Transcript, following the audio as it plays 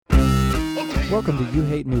Welcome to You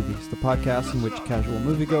Hate Movies, the podcast in which casual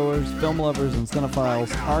moviegoers, film lovers, and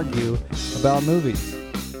cinephiles argue about movies.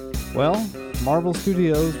 Well, Marvel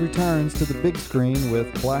Studios returns to the big screen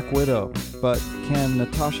with Black Widow, but can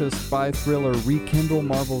Natasha's spy thriller rekindle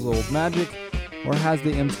Marvel's old magic, or has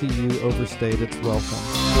the MCU overstayed its welcome?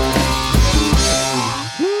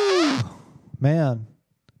 Man,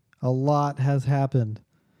 a lot has happened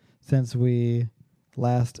since we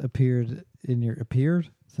last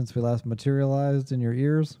since we last materialized in your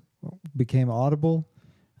ears, became audible.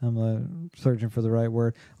 I'm searching for the right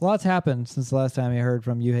word. A lot's happened since the last time you heard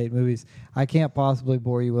from You Hate Movies. I can't possibly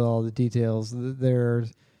bore you with all the details. They're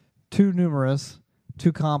too numerous,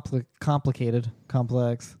 too complicated,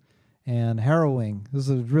 complex, and harrowing. This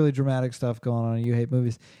is really dramatic stuff going on in You Hate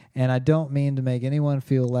Movies. And I don't mean to make anyone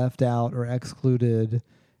feel left out or excluded.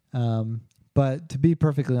 But to be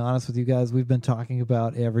perfectly honest with you guys, we've been talking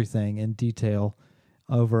about everything in detail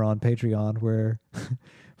over on Patreon, where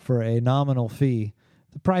for a nominal fee,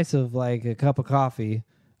 the price of like a cup of coffee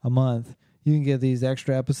a month, you can get these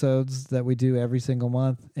extra episodes that we do every single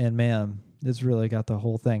month. And man, it's really got the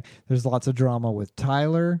whole thing. There's lots of drama with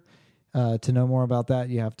Tyler. To know more about that,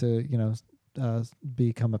 you have to,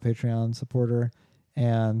 become a Patreon supporter.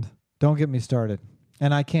 And don't get me started.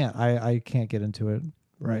 And I can't get into it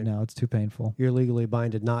right now. It's too painful. You're legally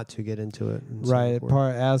binded not to get into it. Right.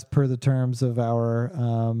 As per the terms of our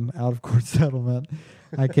out-of-court settlement,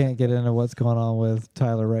 I can't get into what's going on with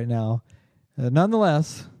Tyler right now.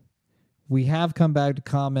 Nonetheless, we have come back to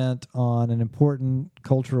comment on an important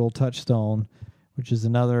cultural touchstone, which is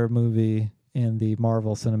another movie in the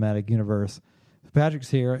Marvel Cinematic Universe.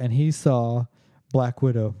 Patrick's here, and he saw Black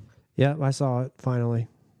Widow. Yeah, I saw it, finally.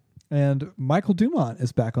 And Michael Dumont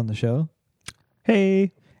is back on the show.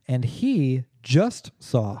 Hey. And he just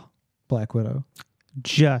saw Black Widow.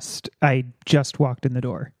 I just walked in the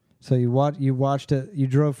door. So you watched it, you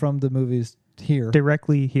drove from the movies here.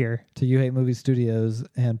 Directly here. To You Hate Movie Studios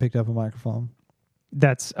and picked up a microphone.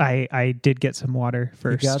 I did get some water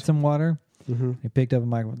first. You got some water? Mm-hmm. You picked up a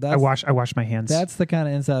microphone. I washed my hands. That's the kind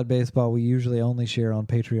of inside baseball we usually only share on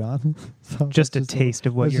Patreon. So just a taste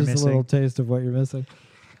of what you're missing. Just a little taste of what you're missing.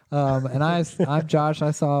 And I'm Josh.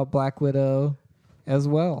 I saw Black Widow as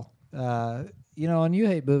well. On You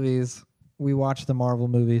Hate Movies, we watch the Marvel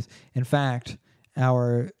movies. In fact,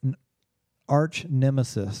 our arch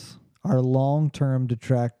nemesis, our long-term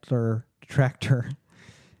detractor,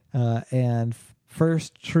 and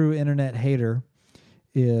first true internet hater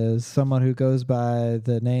is someone who goes by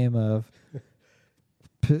the name of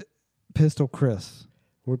Pistol Chris.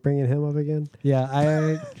 We're bringing him up again? Yeah,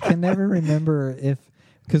 I can never remember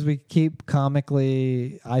because we keep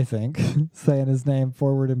comically, I think, saying his name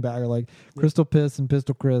forward and back, like Crystal Piss and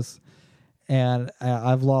Pistol Chris, and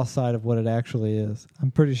I've lost sight of what it actually is.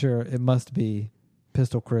 I'm pretty sure it must be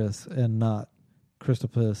Pistol Chris and not Crystal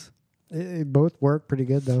Piss. It both work pretty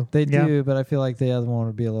good, though. They do, but I feel like the other one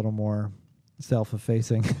would be a little more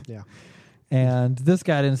self-effacing. Yeah. And this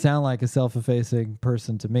guy didn't sound like a self-effacing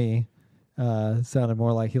person to me. Sounded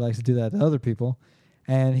more like he likes to do that to other people.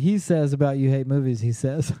 And he says about You Hate Movies, he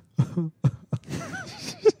says,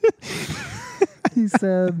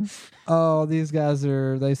 oh, these guys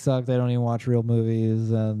they suck. They don't even watch real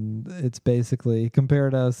movies. And it's basically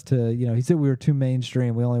compared us to, he said we were too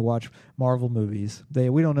mainstream. We only watch Marvel movies.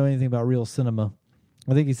 We don't know anything about real cinema.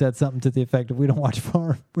 I think he said something to the effect of we don't watch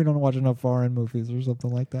enough foreign movies or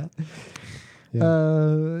something like that.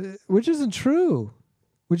 Yeah. Which isn't true.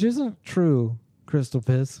 Crystal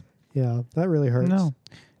Piss. Yeah, that really hurts. No.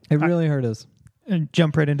 It really hurt us.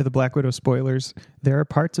 Jump right into the Black Widow spoilers. There are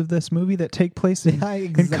parts of this movie that take place in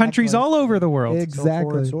countries all over the world.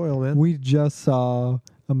 Exactly. Soil, man. We just saw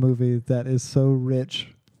a movie that is so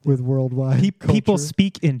rich with worldwide People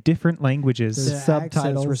speak in different languages. The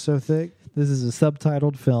subtitles were so thick. This is a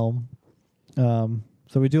subtitled film. So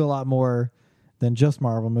we do a lot more than just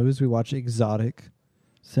Marvel movies. We watch exotic,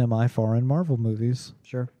 semi-foreign Marvel movies.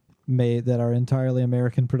 Sure. That are entirely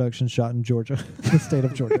American productions shot in Georgia, the state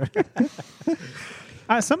of Georgia.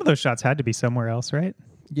 Some of those shots had to be somewhere else, right?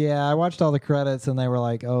 Yeah, I watched all the credits and they were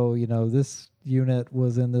like, oh, this unit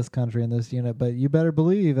was in this country and this unit. But you better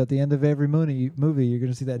believe at the end of every movie you're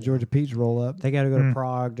going to see that Georgia peach roll up. They got to go to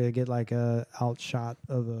Prague to get like a outshot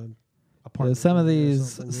of a apartment. Some of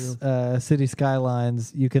these city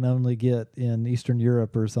skylines you can only get in Eastern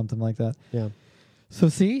Europe or something like that. Yeah. So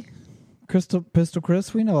see, Pistol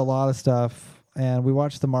Chris, we know a lot of stuff, and we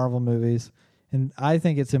watch the Marvel movies, and I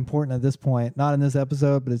think it's important at this point, not in this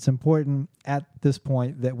episode, but it's important at this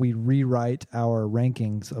point that we rewrite our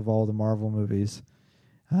rankings of all the Marvel movies,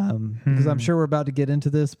 because I'm sure we're about to get into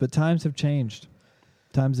this, but times have changed.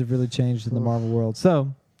 Times have really changed in the Marvel world.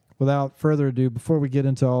 So, without further ado, before we get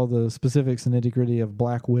into all the specifics and nitty-gritty of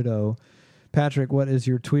Black Widow, Patrick, what is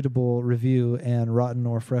your tweetable review and rotten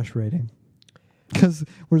or fresh rating? Because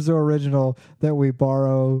we're so original that we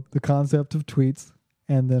borrow the concept of tweets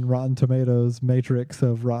and then Rotten Tomatoes matrix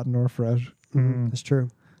of rotten or fresh. That's true.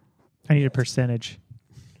 I need a percentage.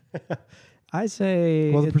 I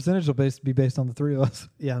say... Well, the percentage will be based on the three of us.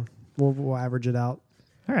 Yeah, we'll average it out.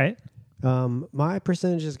 All right. My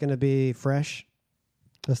percentage is going to be fresh.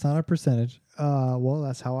 That's not a percentage. Well,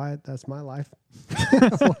 that's my life.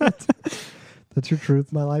 What? That's your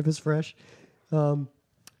truth. My life is fresh.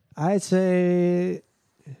 I'd say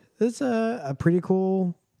it's a pretty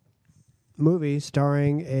cool movie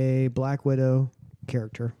starring a Black Widow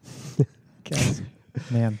character.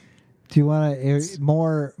 Man. Do you want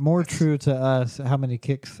to more true to us? How many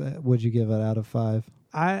kicks would you give it out of 5?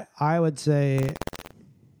 I would say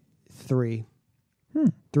 3.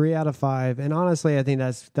 3 out of 5. And honestly, I think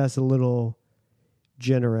that's a little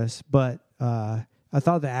generous, but I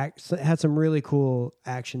thought it had some really cool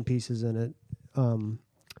action pieces in it.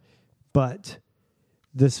 But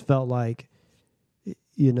this felt like,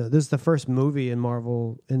 this is the first movie in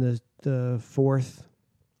Marvel in the fourth,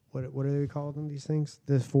 what do they call them, these things?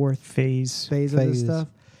 The fourth phase of this stuff.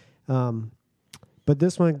 But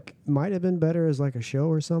this one might have been better as like a show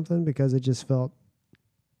or something, because it just felt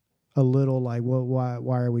a little like, well,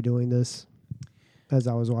 why are we doing this? As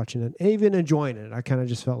I was watching it, and even enjoying it, I kind of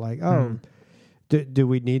just felt like, do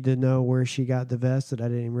we need to know where she got the vest that I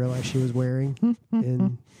didn't even realize she was wearing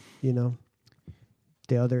in,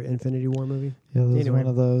 the other Infinity War movie? Yeah, this was one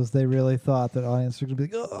of those. They really thought that audience were going to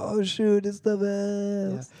be like, oh, shoot, it's the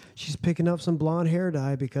vest. Yeah. She's picking up some blonde hair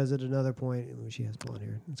dye because at another point she has blonde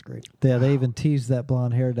hair. That's great. Yeah, they even teased that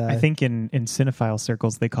blonde hair dye. I think in cinephile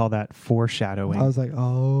circles, they call that foreshadowing. I was like,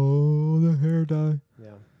 oh, the hair dye. Yeah.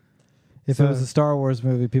 If it was a Star Wars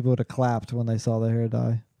movie, people would have clapped when they saw the hair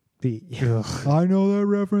dye. I know that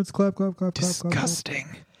reference. Clap, clap, clap, Disgusting.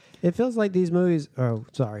 clap, clap. It feels like these movies... Oh,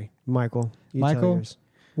 sorry. Michael. Michael?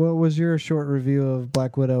 What was your short review of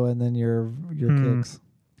Black Widow and then your kicks?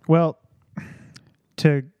 Well,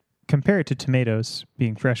 to compare it to tomatoes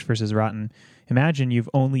being fresh versus rotten, imagine you've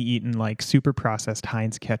only eaten like super processed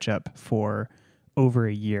Heinz ketchup for over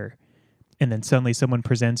a year, and then suddenly someone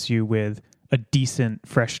presents you with a decent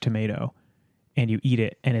fresh tomato, and you eat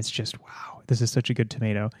it, and it's just, wow, this is such a good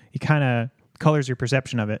tomato. It kind of colors your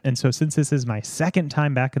perception of it. And so since this is my second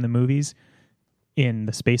time back in the movies in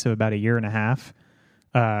the space of about a year and a half,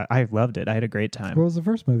 I loved it. I had a great time. What was the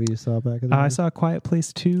first movie you saw back in the I saw A Quiet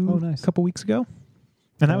Place 2 a couple weeks ago,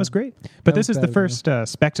 and that was great. But this is the first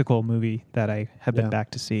spectacle movie that I have been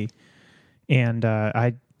back to see. And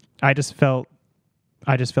I just felt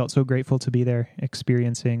so grateful to be there,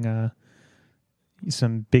 experiencing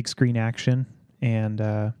some big screen action. And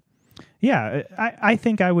I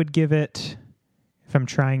think I would give it, if I'm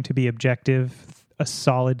trying to be objective, a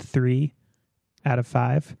solid 3 out of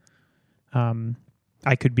 5.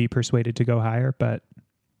 I could be persuaded to go higher, but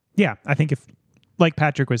yeah, I think if, like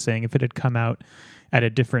Patrick was saying, if it had come out at a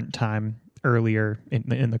different time earlier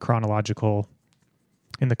in the chronological,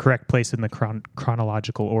 in the correct place in the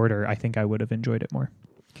chronological order, I think I would have enjoyed it more.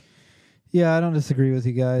 Yeah, I don't disagree with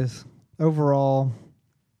you guys. Overall,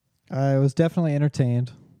 I was definitely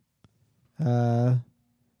entertained.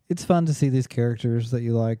 It's fun to see these characters that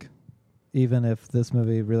you like, even if this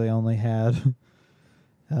movie really only had,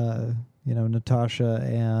 Natasha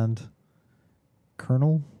and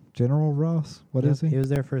General Ross. What is he? He was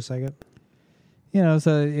there for a second.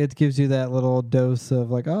 So it gives you that little dose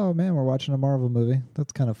of like, oh man, we're watching a Marvel movie.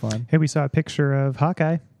 That's kind of fun. Hey, we saw a picture of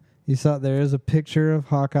Hawkeye. You saw there is a picture of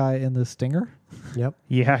Hawkeye in the stinger. Yep.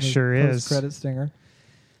 Yeah, sure is. Post-credit stinger.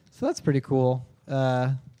 So that's pretty cool.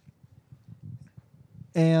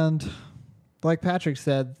 And like Patrick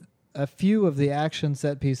said, a few of the action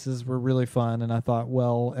set pieces were really fun and I thought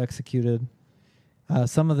well executed.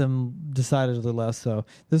 Some of them decidedly less so.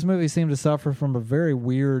 This movie seemed to suffer from a very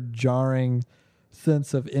weird, jarring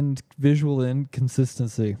sense of visual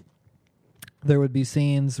inconsistency. There would be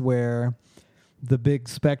scenes where the big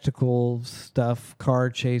spectacle stuff, car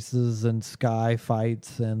chases and sky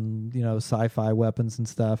fights and, sci-fi weapons and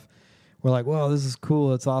stuff, we're like, whoa, this is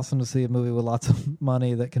cool. It's awesome to see a movie with lots of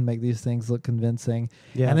money that can make these things look convincing.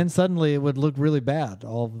 Yeah. And then suddenly it would look really bad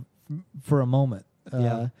all for a moment.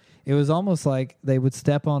 It was almost like they would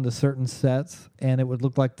step onto certain sets and it would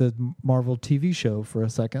look like the Marvel TV show for a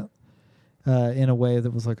second in a way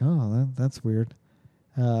that was like, oh, that's weird.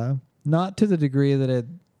 Not to the degree that it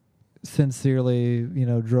sincerely,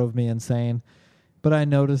 drove me insane, but I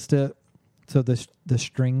noticed it. so the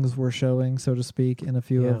strings were showing, so to speak, in a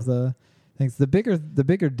few of the things. The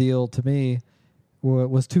bigger deal to me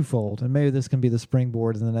was twofold, and maybe this can be the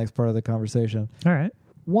springboard in the next part of the conversation. All right.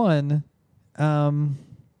 One,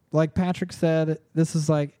 like Patrick said, this is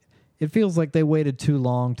like, it feels like they waited too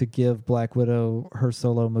long to give Black Widow her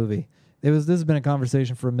solo movie. This has been a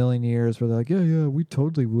conversation for a million years where they're like, yeah, we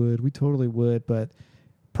totally would. But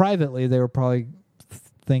privately, they were probably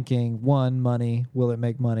thinking, one, money, will it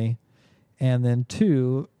make money? And then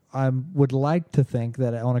two, I would like to think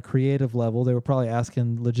that on a creative level, they were probably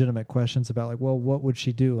asking legitimate questions about like, well, what would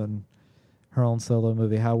she do in her own solo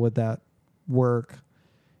movie? How would that work?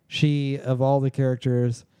 She, of all the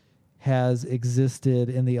characters, has existed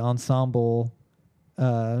in the ensemble,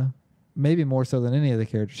 maybe more so than any of the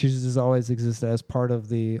characters. She's just always existed as part of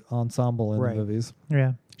the ensemble in the movies.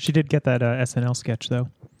 Yeah. She did get that SNL sketch, though.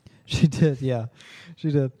 She did, yeah.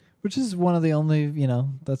 She did. Which is one of the only,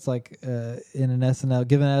 that's like in an SNL,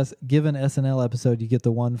 given SNL episode, you get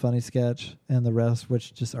the one funny sketch and the rest,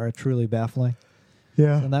 which just are truly baffling.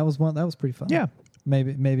 Yeah. And that was pretty fun. Yeah.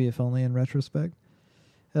 Maybe if only in retrospect.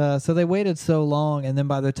 So they waited so long, and then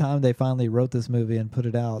by the time they finally wrote this movie and put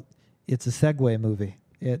it out, it's a segue movie.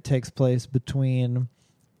 It takes place between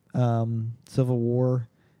Civil War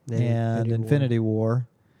and Infinity War.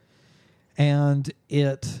 And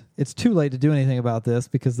it's too late to do anything about this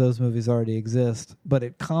because those movies already exist. But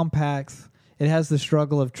it compacts. It has the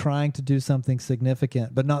struggle of trying to do something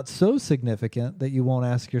significant, but not so significant that you won't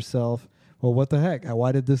ask yourself, well, what the heck?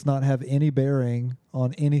 Why did this not have any bearing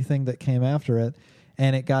on anything that came after it?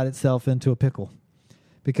 And it got itself into a pickle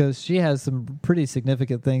because she has some pretty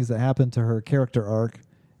significant things that happen to her character arc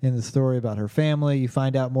in the story about her family. You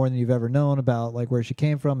find out more than you've ever known about like where she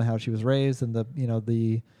came from and how she was raised and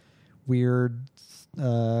the weird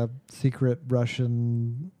secret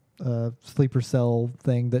Russian sleeper cell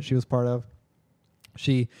thing that she was part of.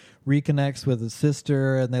 She reconnects with his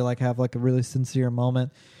sister and they like have like a really sincere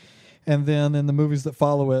moment. And then in the movies that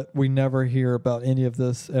follow it, we never hear about any of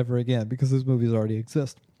this ever again because those movies already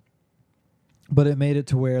exist. But it made it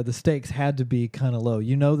to where the stakes had to be kind of low.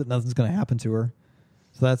 You know that nothing's going to happen to her.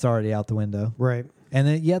 So that's already out the window. Right. And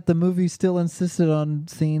then, yet the movie still insisted on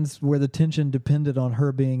scenes where the tension depended on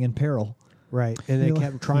her being in peril. Right. And they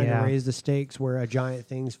kept trying to raise the stakes where a giant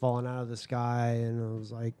thing's falling out of the sky. And it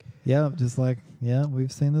was like... Yeah, just like,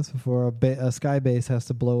 we've seen this before. A sky base has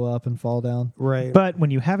to blow up and fall down. Right. But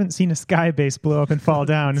when you haven't seen a sky base blow up and fall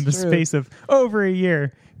down in the space of over a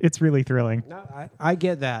year, it's really thrilling. No, I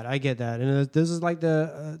get that. And this is like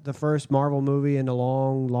the first Marvel movie in a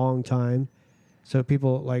long, long time. So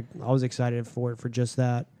people, I was excited for it for just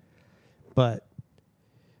that. But...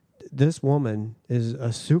 this woman is a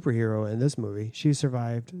superhero in this movie. She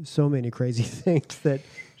survived so many crazy things that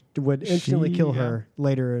would instantly kill her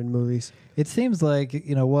later in movies. It seems like,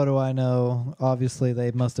 what do I know? Obviously,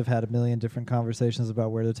 they must have had a million different conversations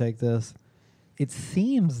about where to take this. It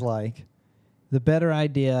seems like the better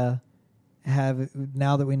idea,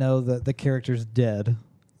 now that we know that the character's dead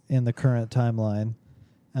in the current timeline,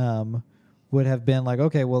 would have been like,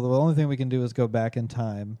 okay, well, the only thing we can do is go back in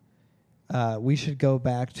time. We should go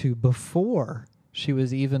back to before she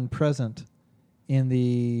was even present in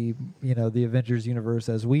the Avengers universe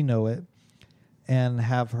as we know it, and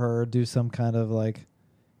have her do some kind of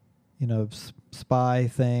spy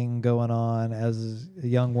thing going on as a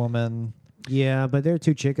young woman. Yeah, but they're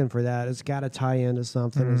too chicken for that. It's got to tie into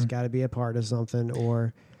something. It's got to be a part of something.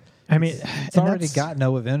 Or, I mean, it's already got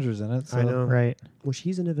no Avengers in it. So. I know, right? Well,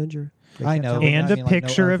 she's an Avenger. I know. And a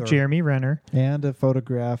picture of Jeremy Renner. And a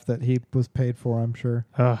photograph that he was paid for, I'm sure.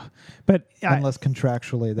 But unless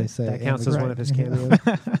contractually they say. That counts as one of his cameos.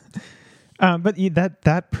 But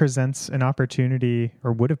that presents an opportunity,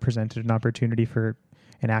 or would have presented an opportunity for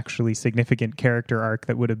an actually significant character arc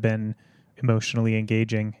that would have been emotionally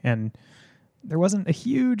engaging. And there wasn't a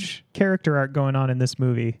huge character arc going on in this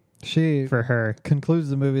movie for her. Concludes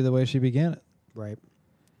the movie the way she began it. Right.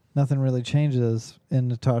 Nothing really changes in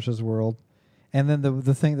Natasha's world. And then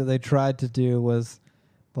the thing that they tried to do was,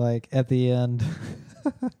 at the end,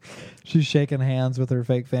 she's shaking hands with her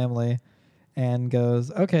fake family and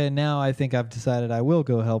goes, okay, now I think I've decided I will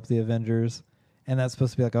go help the Avengers. And that's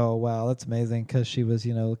supposed to be like, oh, wow, that's amazing, because she was,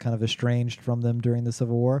 kind of estranged from them during the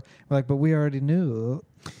Civil War. We're like, but we already knew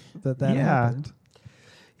that happened.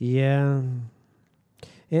 Yeah.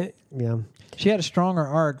 She had a stronger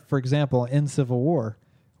arc, for example, in Civil War,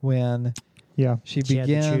 when she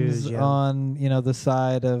begins on the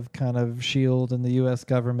side of kind of S.H.I.E.L.D. and the U.S.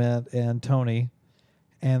 government and Tony,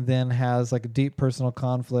 and then has a deep personal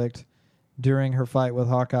conflict during her fight with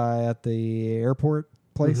Hawkeye at the airport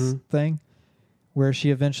place thing, where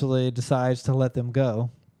she eventually decides to let them go,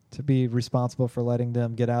 to be responsible for letting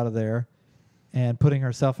them get out of there and putting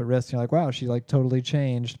herself at risk. You're like, wow, she like totally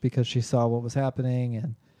changed because she saw what was happening,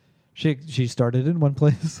 and she started in one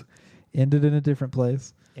place, ended in a different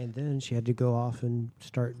place. And then she had to go off and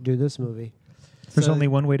do this movie. There's only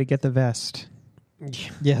one way to get the vest.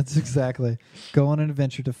 Yeah, it's exactly. Go on an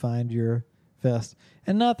adventure to find your vest.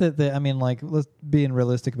 And not that let's being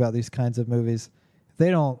realistic about these kinds of movies, they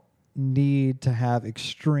don't need to have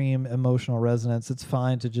extreme emotional resonance. It's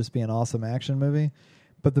fine to just be an awesome action movie.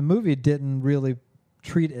 But the movie didn't really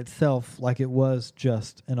treat itself like it was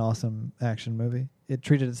just an awesome action movie. It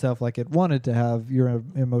treated itself like it wanted to have your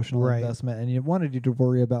emotional investment, and it wanted you to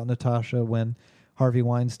worry about Natasha when Harvey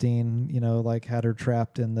Weinstein, had her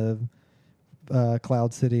trapped in the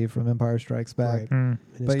Cloud City from Empire Strikes Back. Right.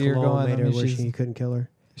 But you're going, she couldn't kill her.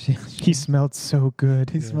 He smelled so good.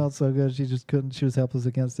 He smelled so good. She just couldn't. She was helpless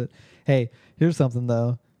against it. Hey, here's something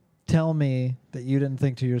though. Tell me that you didn't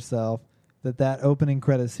think to yourself that opening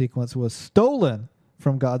credit sequence was stolen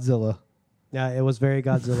from Godzilla. Yeah, it was very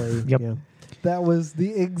Godzilla. Yep. Yeah. That was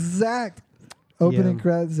the exact opening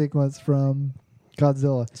credit sequence from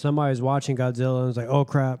Godzilla. Somebody was watching Godzilla and was like, "Oh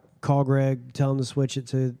crap! Call Greg. Tell him to switch it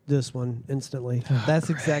to this one instantly." That's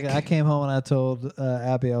exactly. I came home and I told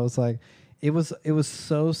Abby, I was like, it was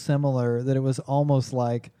so similar that it was almost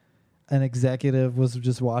like an executive was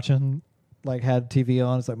just watching, like had TV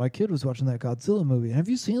on. It's like, my kid was watching that Godzilla movie. Have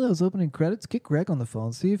you seen those opening credits? Get Greg on the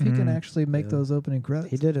phone. See if he can actually make those opening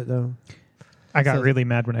credits. He did it though. I got really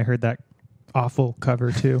mad when I heard that awful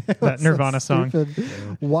cover too. That Nirvana song.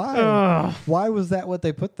 Why? Why was that what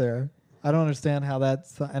they put there? I don't understand how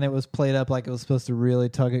that's... And it was played up like it was supposed to really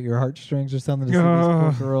tug at your heartstrings or something to see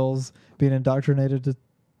these poor girls being indoctrinated to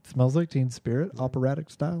Smells Like Teen Spirit, operatic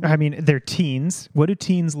style. I mean, they're teens. What do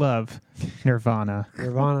teens love? Nirvana.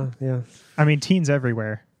 Nirvana, yeah. I mean, teens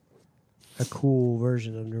everywhere. A cool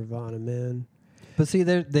version of Nirvana, man. But see,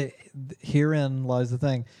 herein lies the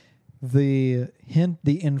thing. The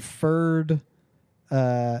inferred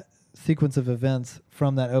sequence of events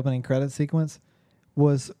from that opening credit sequence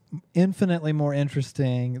was infinitely more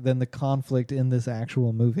interesting than the conflict in this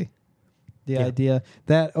actual movie. The idea,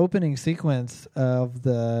 that opening sequence of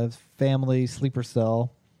the family sleeper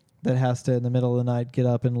cell that has to, in the middle of the night, get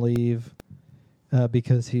up and leave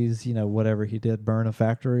because he's, whatever he did, burn a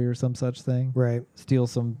factory or some such thing. Right. Steal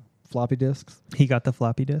some floppy disks. He got the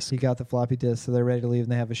floppy disk. He got the floppy disk, so they're ready to leave,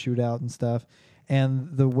 and they have a shootout and stuff. And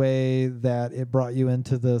the way that it brought you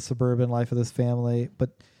into the suburban life of this family, but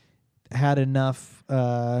had enough,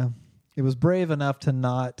 it was brave enough to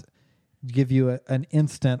not give you an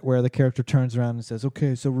instant where the character turns around and says,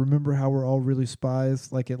 okay, so remember how we're all really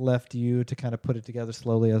spies? Like, it left you to kind of put it together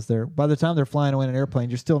slowly by the time they're flying away in an airplane,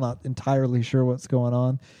 you're still not entirely sure what's going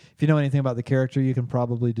on. If you know anything about the character, you can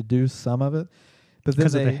probably deduce some of it. But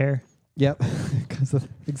because of the hair. Yep.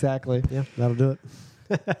 Exactly. Yeah, that'll do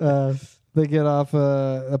it. They get off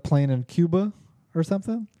a plane in Cuba or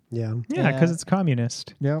something. Yeah. Yeah, because it's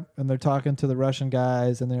communist. Yep. And they're talking to the Russian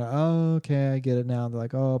guys, and they're like, oh, okay, I get it now. And they're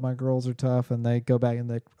like, oh, my girls are tough. And they go back in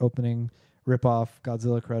the opening rip-off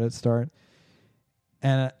Godzilla credits start.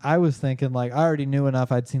 And I was thinking, like, I already knew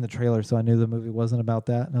enough. I'd seen the trailer, so I knew the movie wasn't about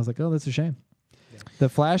that. And I was like, oh, that's a shame. Yeah. The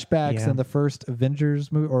flashbacks in the first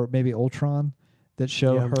Avengers movie, or maybe Ultron, that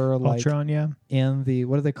show her like Ultron, in the,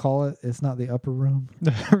 what do they call it? It's not the upper room.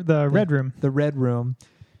 the red room. The red room.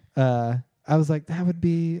 I was like, that would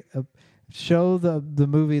be show the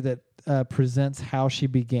movie that presents how she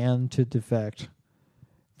began to defect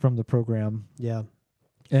from the program. Yeah.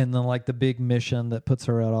 And then like the big mission that puts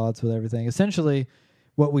her at odds with everything. Essentially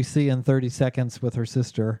what we see in 30 seconds with her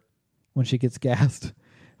sister when she gets gassed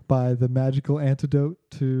by the magical antidote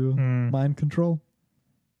to mind control.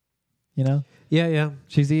 Yeah.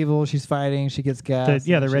 She's evil. She's fighting. She gets gassed.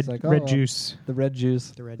 The red juice. The red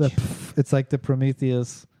juice. It's like the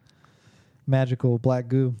Prometheus magical black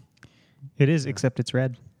goo. It is, except it's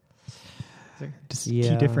red.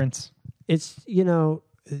 Key difference. It's,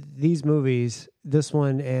 these movies, this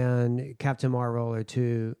one and Captain Marvel are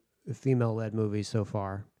two female-led movies so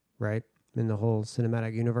far, right? In the whole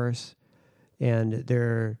cinematic universe. And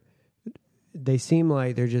they seem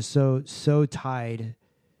like they're just so tied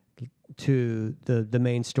to the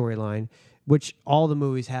main storyline, which all the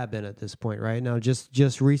movies have been at this point, right? Now,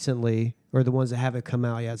 just recently, or the ones that haven't come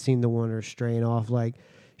out yet, seen the one are straying off, like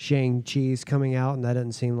Shang-Chi's coming out, and that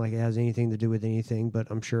doesn't seem like it has anything to do with anything, but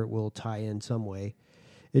I'm sure it will tie in some way.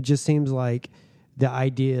 It just seems like the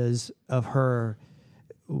ideas of her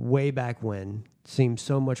way back when seem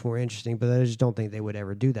so much more interesting, but I just don't think they would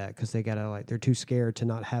ever do that because they're too scared to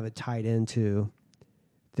not have it tied into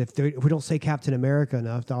if we don't say Captain America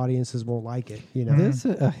enough, the audiences won't like it. You know, This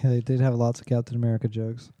they did have lots of Captain America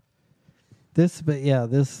jokes.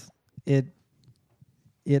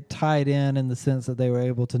 It tied in the sense that they were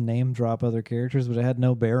able to name drop other characters, but it had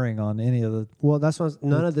no bearing on any of the. Well, that's what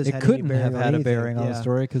none of this. It had couldn't any have had a bearing on yeah. the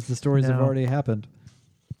story because the stories have already happened.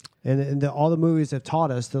 And all the movies have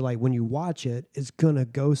taught us that, like, when you watch it, it's gonna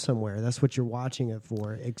go somewhere. That's what you're watching it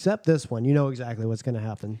for. Except this one, you know exactly what's gonna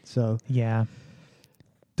happen. So yeah,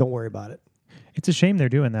 don't worry about it. It's a shame they're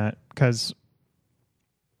doing that because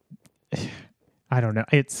I don't know.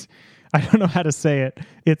 I don't know how to say it.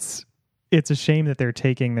 It's a shame that they're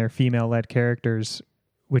taking their female-led characters,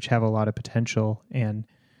 which have a lot of potential, and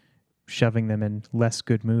shoving them in less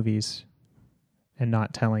good movies, and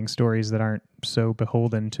not telling stories that aren't so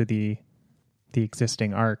beholden to the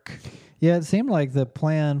existing arc. Yeah, it seemed like the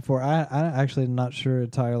plan for. I actually am not sure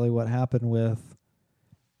entirely what happened with.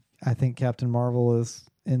 I think Captain Marvel is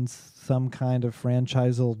in some kind of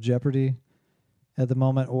franchisal jeopardy at the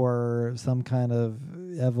moment, or some kind of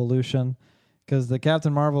evolution. Because the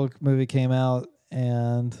Captain Marvel movie came out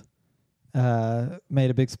and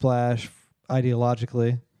made a big splash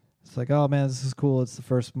ideologically. It's like, oh man, this is cool. It's the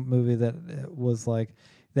first movie that was like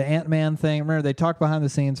the Ant-Man thing. Remember, they talked behind the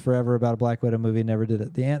scenes forever about a Black Widow movie, never did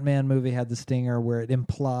it. The Ant-Man movie had the stinger where it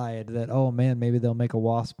implied that, oh man, maybe they'll make a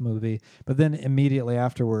Wasp movie. But then immediately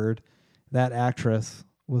afterward, that actress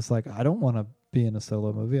was like, I don't want to be in a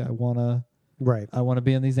solo movie. I want to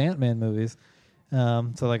be in these Ant-Man movies.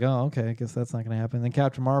 So like, oh, okay, I guess that's not going to happen. And then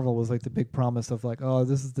Captain Marvel was like the big promise of like, oh,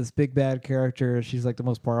 this is this big bad character. She's like the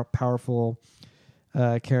most powerful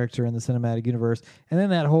character in the cinematic universe. And then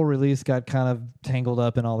that whole release got kind of tangled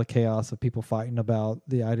up in all the chaos of people fighting about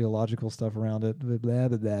the ideological stuff around it. Blah, blah,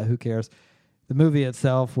 blah, blah. Who cares? The movie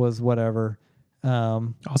itself was whatever.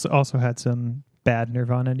 Also had some bad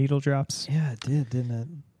Nirvana needle drops. Yeah, it did, didn't it?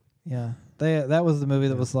 Yeah. That was the movie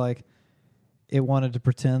that was like, it wanted to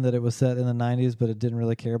pretend that it was set in the 90s, but it didn't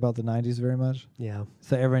really care about the 90s very much. Yeah.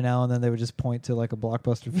 So every now and then they would just point to like a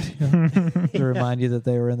Blockbuster video to remind you that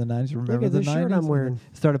they were in the 90s. Remember the 90s? Shirt I'm wearing.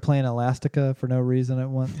 Started playing Elastica for no reason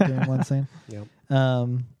during one scene. Yep.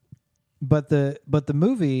 But the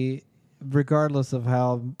movie, regardless of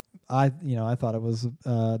how I thought it was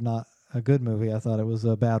not a good movie, I thought it was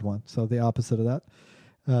a bad one. So the opposite of that,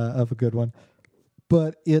 of a good one.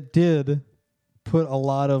 But it did put a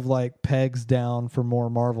lot of like pegs down for more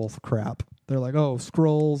Marvel crap. They're like, oh,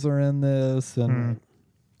 Skrulls are in this and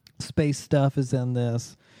space stuff is in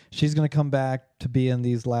this. She's going to come back to be in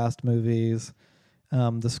these last movies. The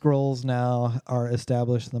Skrulls now are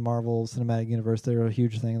established in the Marvel Cinematic Universe. They're a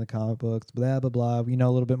huge thing in the comic books, blah, blah, blah. You know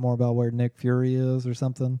a little bit more about where Nick Fury is or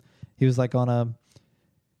something. He was like on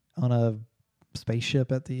a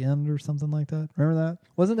spaceship at the end or something like that. Remember that?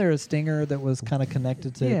 Wasn't there a stinger that was kind of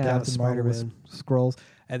connected to Captain Marvel with Skrulls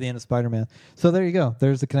at the end of Spider-Man? So there you go.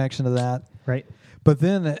 There's the connection to that. Right. But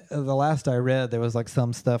then the last I read, there was like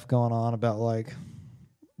some stuff going on about like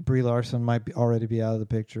Brie Larson might already be out of the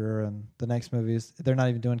picture, and the next movies, they're not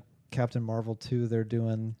even doing Captain Marvel 2. They're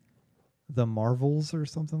doing The Marvels or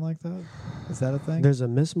something like that. Is that a thing? There's a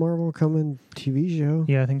Miss Marvel coming TV show.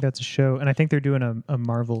 Yeah, I think that's a show, and I think they're doing a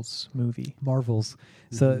Marvels movie. Marvels.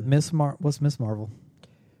 So what's Miss Marvel?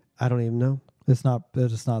 I don't even know. It's not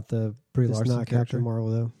the Brie Larson It's not character. Captain Marvel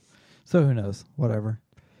though. So who knows? Whatever.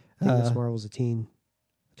 I think Miss Marvel's a tween.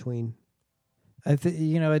 I think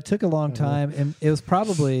it took a long time, and it was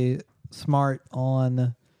probably smart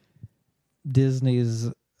on Disney's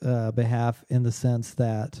behalf in the sense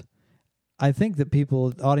that I think that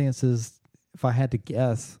audiences, if I had to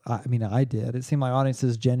guess, I did. It seemed like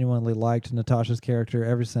audiences genuinely liked Natasha's character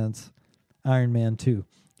ever since Iron Man 2.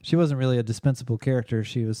 She wasn't really a dispensable character.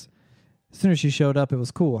 She was, as soon as she showed up, it was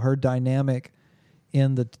cool. Her dynamic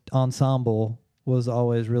in the ensemble was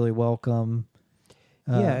always really welcome.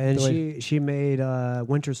 And she made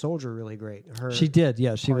Winter Soldier really great. She did,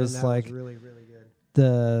 yeah. She was like really, really good.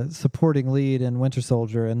 The supporting lead in Winter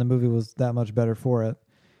Soldier, and the movie was that much better for it.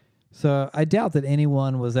 So I doubt that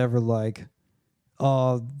anyone was ever like,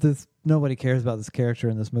 oh, nobody cares about this character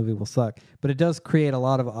and this movie will suck. But it does create a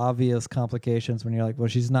lot of obvious complications when you're like, well,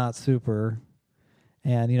 she's not super.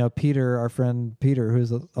 And, Peter, our friend Peter,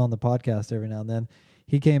 who's on the podcast every now and then,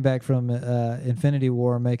 he came back from Infinity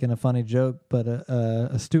War making a funny joke, but a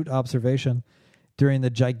astute observation during the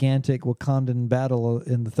gigantic Wakandan battle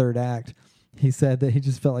in the third act. He said that he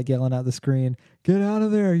just felt like yelling at the screen, "Get out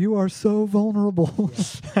of there! You are so vulnerable."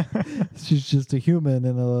 Yeah. She's just a human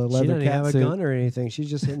in a leather She doesn't have catsuit. a gun or anything. She's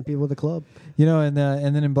just hitting people with a club. And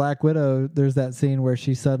then in Black Widow, there's that scene where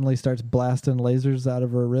she suddenly starts blasting lasers out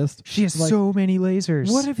of her wrist. She has so many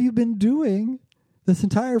lasers. What have you been doing? this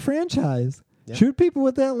entire franchise. Yep. Shoot people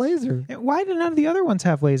with that laser. Why did none of the other ones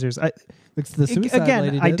have lasers? It's the Suicide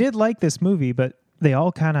Lady I did like this movie, but they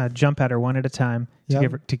all kind of jump at her one at a time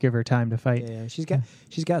to give her time to fight. Yeah,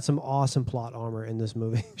 she's got some awesome plot armor in this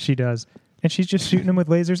movie. She does. And she's just shooting them with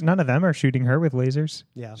lasers. None of them are shooting her with lasers.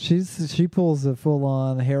 Yeah. She pulls a full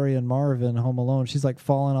on Harry and Marvin Home Alone. She's like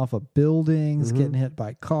falling off of buildings, getting hit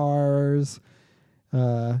by cars,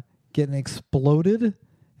 getting exploded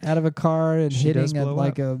out of a car and hitting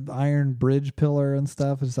like a iron bridge pillar and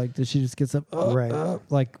stuff. It's like she just gets up,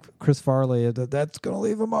 like Chris Farley. That's gonna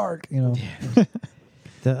leave a mark, you know.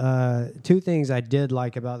 The two things I did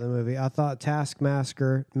like about the movie, I thought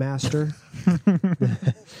Taskmaster Master.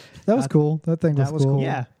 That was cool. That thing was cool.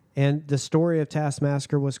 Yeah. And the story of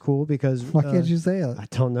Taskmaster was cool because why can't you say it? I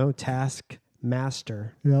don't know.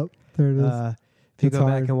 Taskmaster. Yep, there it is. If you go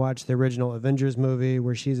back and watch the original Avengers movie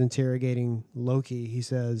where she's interrogating Loki, he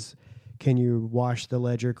says, "Can you wash the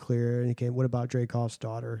ledger clear?" And what about Dreykov's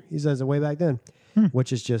daughter? He says it way back then,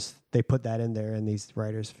 which is just they put that in there and these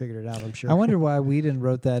writers figured it out. I'm sure. I wonder why Whedon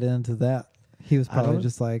wrote that into that. He was probably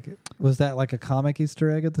just like, was that like a comic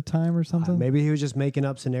Easter egg at the time or something? Maybe he was just making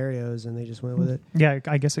up scenarios and they just went with it. Yeah,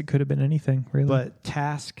 I guess it could have been anything, really. But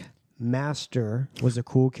Taskmaster was a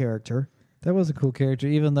cool character. That was a cool character,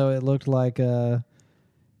 even though it looked like,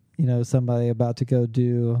 somebody about to go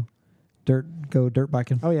dirt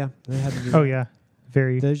biking. Oh yeah, they had to do oh yeah,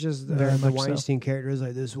 very. There's just very the much Weinstein character is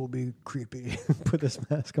like, this will be creepy. Put this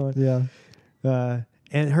mask on. Yeah.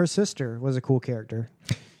 And her sister was a cool character.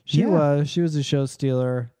 She was a show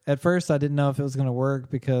stealer. At first, I didn't know if it was going to work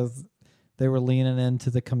because they were leaning into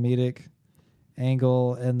the comedic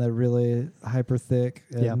angle and the really hyper thick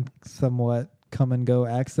and somewhat come and go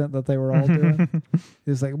accent that they were all doing. It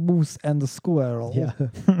was like Moose and the Squirrel. Yeah.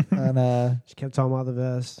 And she kept talking about the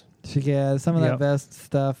vest. Some of that vest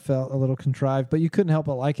stuff felt a little contrived, but you couldn't help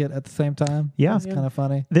but like it at the same time. Yeah. It's kind of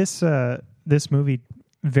funny. This movie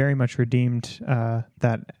very much redeemed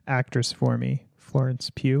that actress for me.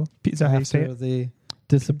 Florence Pugh. Is that how you say it? The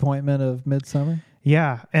disappointment of Midsummer.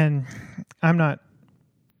 Yeah, and I'm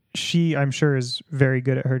sure is very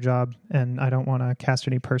good at her job, and I don't want to cast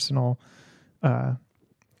any personal, I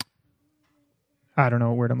don't know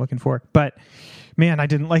what word I'm looking for, but man, I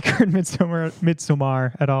didn't like her in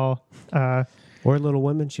Midsommar at all. Or Little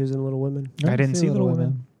Women. She was in Little Women. I didn't see Little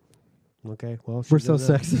Women. Okay, well, we're so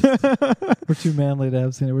sexist. We're too manly to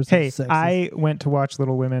have seen it. We're so sexist. I went to watch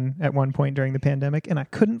Little Women at one point during the pandemic, and I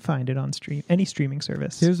couldn't find it on any streaming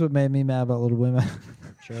service. Here's what made me mad about Little Women.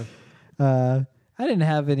 Sure. I didn't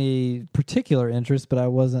have any particular interest, but I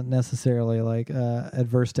wasn't necessarily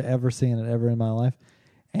adverse to ever seeing it ever in my life.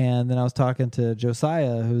 And then I was talking to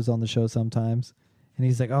Josiah, who's on the show sometimes, and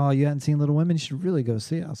he's like, "Oh, you hadn't seen Little Women? You should really go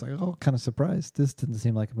see it." I was like, "Oh, kind of surprised. This didn't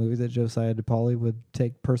seem like a movie that Josiah DePauli would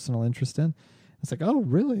take personal interest in." It's like, "Oh,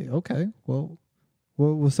 really? Okay. Well,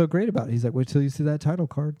 what was so great about it?" He's like, "Wait till you see that title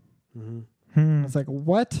card." I was like,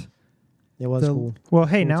 "What?" It was cool. Well,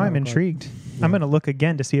 hey, cool now I'm card. intrigued. Yeah. I'm going to look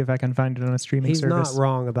again to see if I can find it on a streaming service. He's not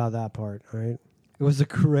wrong about that part, all right? It was a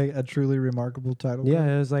truly remarkable title card.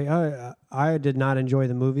 Yeah, it was like, I did not enjoy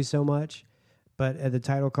the movie so much, but at the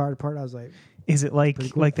title card part, I was like, is it like cool.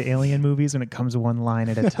 like the Alien movies when it comes one line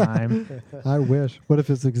at a time? I wish. What if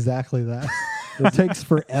it's exactly that? It takes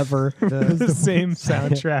forever. The same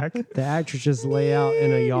soundtrack. The actors just lay out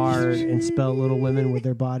in a yard and spell Little Women with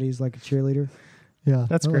their bodies like a cheerleader. Yeah,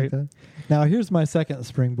 that's great. Like that. Now, here's my second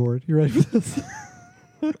springboard. You ready for this?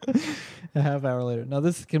 A half hour later. Now,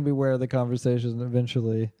 this can be where the conversation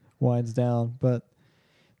eventually winds down. But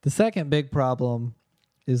the second big problem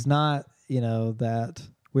is not, that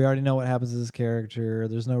we already know what happens to this character.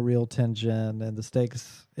 There's no real tension, and the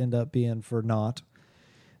stakes end up being for naught.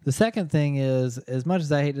 The second thing is, as much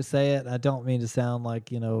as I hate to say it, I don't mean to sound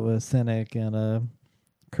like, a cynic and a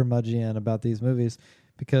curmudgeon about these movies,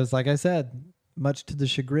 because, like I said, much to the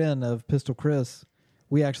chagrin of Pistol Chris,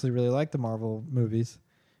 we actually really like the Marvel movies,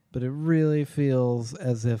 but it really feels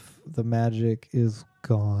as if the magic is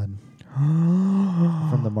gone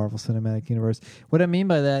from the Marvel Cinematic Universe. What I mean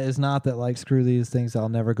by that is not that, screw these things, I'll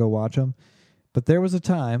never go watch them. But there was a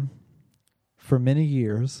time for many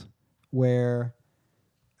years where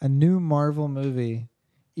a new Marvel movie,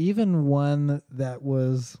 even one that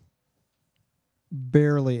was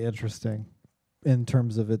barely interesting in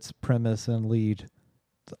terms of its premise and lead,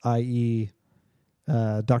 i.e.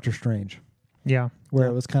 Doctor Strange. Yeah. Where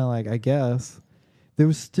it was kind of like, I guess, there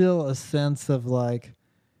was still a sense of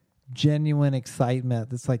genuine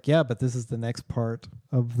excitement. It's like, yeah, but this is the next part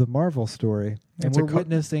of the Marvel story. And we're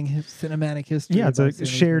witnessing cinematic history. Yeah, it's a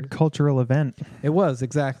shared cultural event. It was,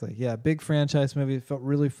 exactly. Yeah, big franchise movie. It felt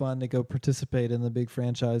really fun to go participate in the big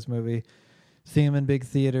franchise movie. See them in big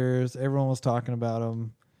theaters. Everyone was talking about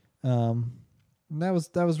them. That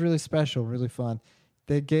was really special, really fun.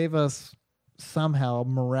 They gave us somehow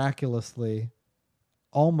miraculously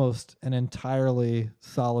almost an entirely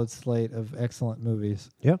solid slate of excellent movies.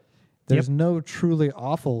 Yep. There's no truly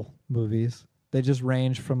awful movies. They just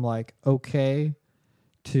range from like okay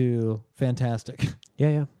to fantastic.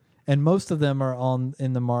 Yeah. And most of them are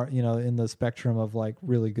in the spectrum of like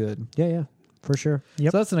really good. Yeah, for sure.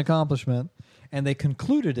 Yep. So that's an accomplishment. And they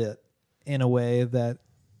concluded it in a way that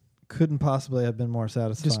couldn't possibly have been more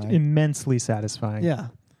satisfying. Just immensely satisfying. Yeah.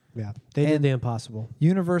 Yeah. They did the impossible.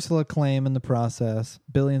 Universal acclaim in the process,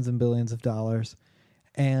 billions and billions of dollars.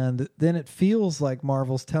 And then it feels like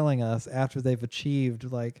Marvel's telling us after they've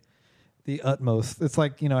achieved like the utmost. It's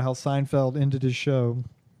like, how Seinfeld ended his show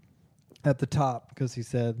at the top because he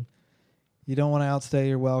said, you don't want to outstay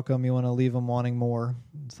your welcome. You want to leave them wanting more.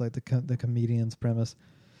 It's like the comedian's premise.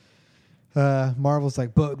 Marvel's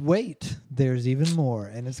like, but wait, there's even more,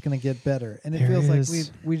 and it's going to get better. And it feels like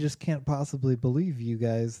we just can't possibly believe you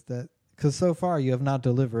guys that, because so far you have not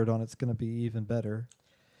delivered on it's going to be even better.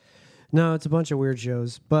 No, it's a bunch of weird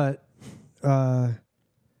shows, but I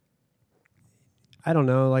don't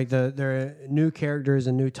know. Like there are new characters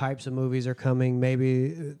and new types of movies are coming.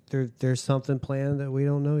 Maybe there's something planned that we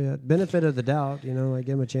don't know yet. Benefit of the doubt, like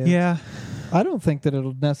give them a chance. Yeah, I don't think that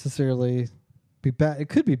it'll necessarily be bad. It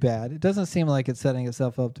could be bad. It doesn't seem like it's setting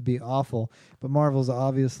itself up to be awful, but Marvel's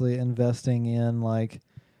obviously investing in like,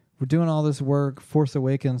 we're doing all this work Force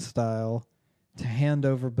Awakens style to hand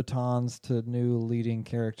over batons to new leading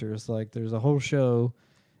characters. Like there's a whole show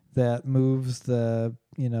that moves the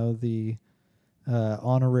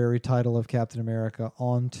honorary title of Captain America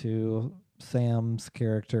onto Sam's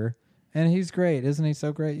character, and he's great. Isn't he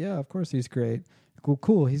so great? Yeah, of course he's great.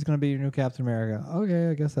 Cool. He's going to be your new Captain America. Okay,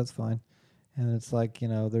 I guess that's fine. And it's like,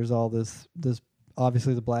 there's all this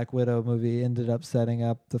obviously the Black Widow movie ended up setting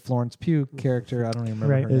up the Florence Pugh character. I don't even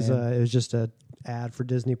remember her name. It was just an ad for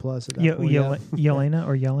Disney Plus at that point.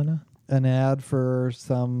 Yelena? An ad for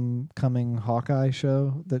some coming Hawkeye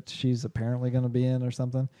show that she's apparently going to be in or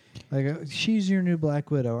something. Like, she's your new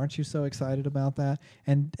Black Widow. Aren't you so excited about that?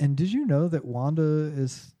 And did you know that Wanda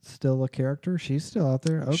is still a character? She's still out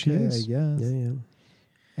there? Okay, she is. Yes. Yeah.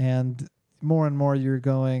 And more you're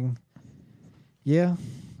going... Yeah,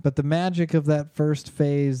 but the magic of that first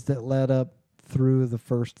phase that led up through the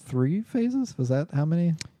first 3 phases, was that how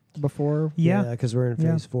many before? Yeah, because we're in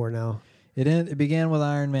phase 4 now. It began with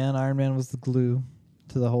Iron Man. Iron Man was the glue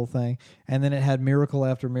to the whole thing. And then it had miracle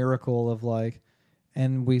after miracle of like,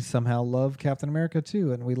 and we somehow love Captain America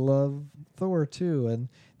too, and we love Thor too. And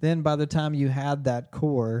then by the time you had that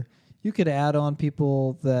core, you could add on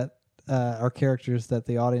people that are characters that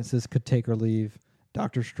the audiences could take or leave.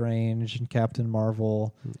 Doctor Strange and Captain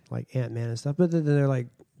Marvel, like Ant-Man and stuff, but then they're like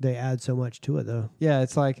they add so much to it though. Yeah,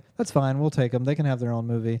 it's like that's fine. We'll take them. They can have their own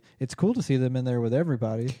movie. It's cool to see them in there with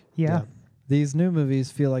everybody. Yeah. These new movies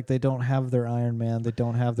feel like they don't have their Iron Man. They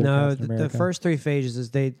don't have their Captain America. The first 3 phases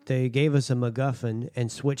is they gave us a MacGuffin and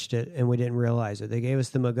switched it, and we didn't realize it. They gave us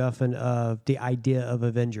the MacGuffin of the idea of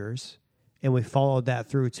Avengers, and we followed that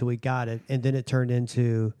through till we got it, and then it turned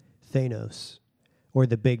into Thanos, or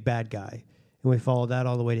the big bad guy. And we followed that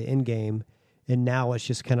all the way to Endgame. And now it's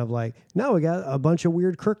just kind of like, now we got a bunch of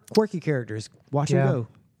weird, quirky characters. Watch them go.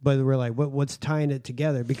 But we're like, what's tying it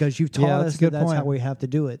together? Because you've taught us that's how we have to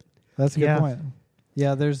do it. That's a good point.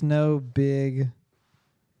 Yeah, there's no big...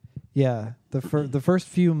 Yeah, the first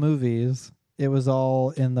few movies, it was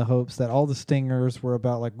all in the hopes that all the stingers were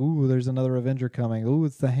about like, ooh, there's another Avenger coming. Ooh,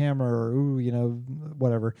 it's the Hammer. Or, ooh,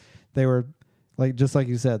 whatever. They were... Like just like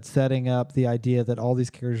you said, setting up the idea that all these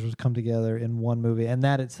characters would come together in one movie, and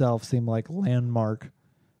that itself seemed like landmark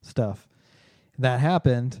stuff. That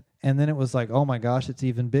happened, and then it was like, oh my gosh, it's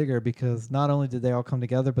even bigger because not only did they all come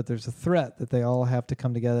together, but there's a threat that they all have to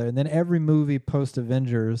come together. And then every movie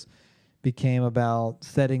post-Avengers became about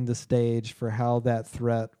setting the stage for how that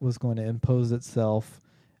threat was going to impose itself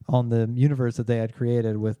on the universe that they had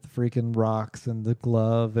created with the freaking rocks and the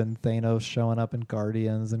glove and Thanos showing up in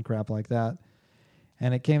Guardians and crap like that.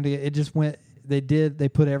 And it came to it just went. They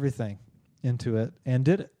put everything into it and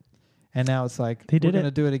did it. And now it's like we're going to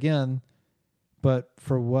do it again, but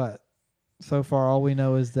for what? So far, all we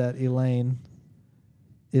know is that Elaine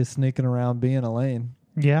is sneaking around being Elaine.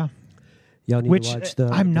 Yeah, y'all need to watch the.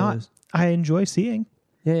 I'm not. I enjoy seeing.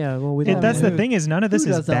 Yeah. Well, that's the thing is none of this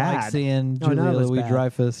Who is doesn't bad. like seeing No, none Julia of it's Louis bad.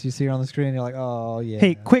 Dreyfus? You see her on the screen, you're like, oh yeah.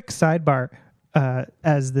 Hey, quick sidebar.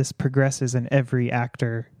 As this progresses and every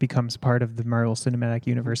actor becomes part of the Marvel Cinematic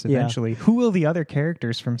Universe eventually, who will the other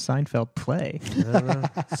characters from Seinfeld play? I don't know.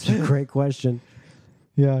 It's a great question.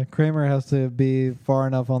 Yeah, Kramer has to be far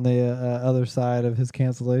enough on the other side of his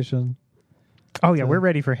cancellation. Oh yeah, we're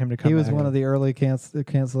ready for him to come. He was back. one of the early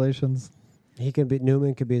cancellations. He could be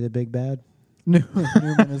Newman. Could be the big bad.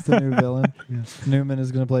 Newman is the new villain. Yeah. Newman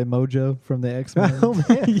is going to play Mojo from the X-Men. Oh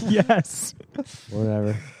man. Yes.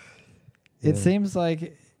 Whatever. It Yeah. seems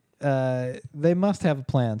like they must have a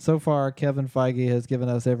plan. So far, Kevin Feige has given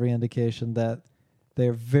us every indication that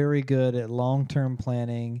they're very good at long-term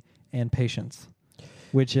planning and patience,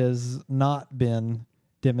 which has not been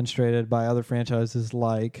demonstrated by other franchises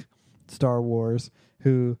like Star Wars,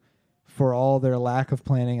 who, for all their lack of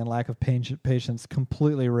planning and lack of patience,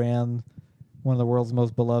 completely ran one of the world's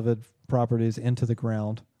most beloved properties into the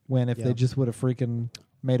ground. When if they just would have freaking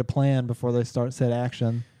made a plan before they set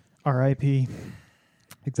action. R.I.P.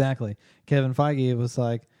 Exactly. Kevin Feige was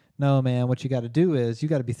like, no, man, what you got to do is you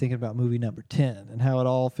got to be thinking about movie number 10 and how it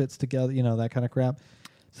all fits together, that kind of crap.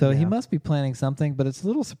 So he must be planning something, but it's a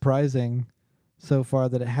little surprising so far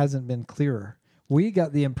that it hasn't been clearer. We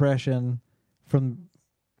got the impression from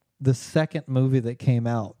the second movie that came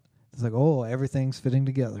out, it's like, oh, everything's fitting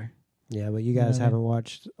together. Yeah, but you guys haven't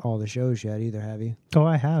watched all the shows yet either, have you? Oh,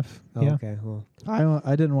 I have. Oh, yeah. okay. Well,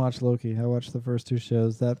 I didn't watch Loki. I watched the first 2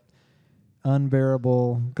 shows. That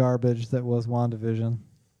unbearable garbage that was WandaVision,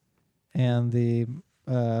 and the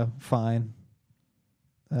fine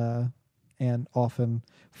and overall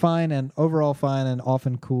fine and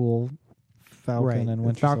often cool Falcon and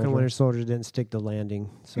Winter Falcon Soldier. Winter Soldier didn't stick the landing.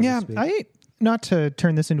 So to speak. Not to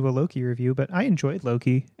turn this into a Loki review, but I enjoyed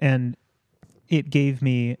Loki, and it gave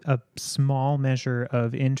me a small measure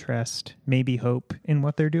of interest, maybe hope in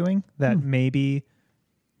what they're doing, that maybe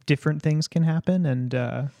different things can happen.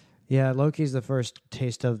 And yeah, Loki's the first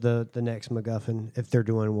taste of the next MacGuffin if they're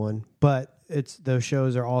doing one. But those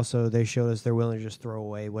shows are also, they showed us they're willing to just throw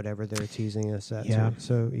away whatever they're teasing us at. Yeah. Too.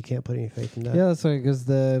 So you can't put any faith in that. Yeah, that's right, because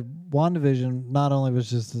the WandaVision not only was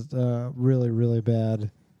just really, really bad,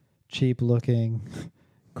 cheap-looking,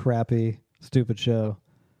 crappy, stupid show,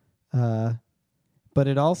 but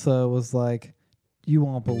it also was like, you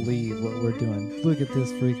won't believe what we're doing. Look at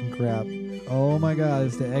this freaking crap. Oh my God,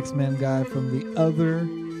 it's the X-Men guy from the other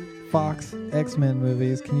Fox X-Men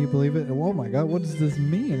movies. Can you believe it? Oh my God, what does this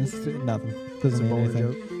mean? It's nothing. Doesn't mean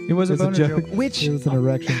anything. Joke. it was a It's boner joke. Which it was an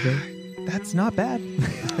erection joke. That's not bad.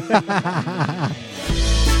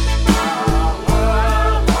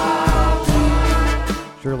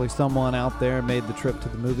 Surely someone out there made the trip to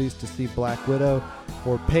the movies to see Black Widow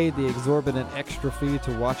or paid the exorbitant extra fee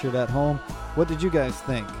to watch it at home. What did you guys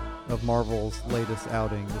think of Marvel's latest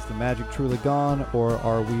outing? Is the magic truly gone, or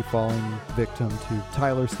are we falling victim to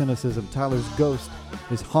Tyler's cynicism? Tyler's ghost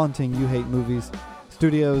is haunting You Hate Movies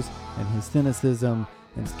Studios, and his cynicism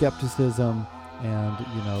and skepticism and,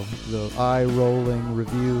 the eye-rolling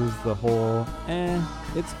reviews, the whole,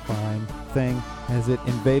 it's fine thing. Has it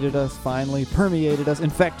invaded us finally, permeated us,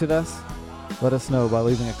 infected us? Let us know by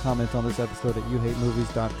leaving a comment on this episode at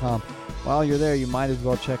youhatemovies.com. While you're there, you might as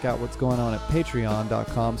well check out what's going on at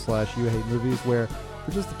patreon.com/youhatemovies, where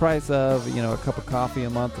for just the price of, a cup of coffee a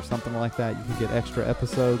month or something like that, you can get extra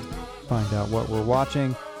episodes, find out what we're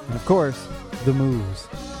watching, and of course, the moves.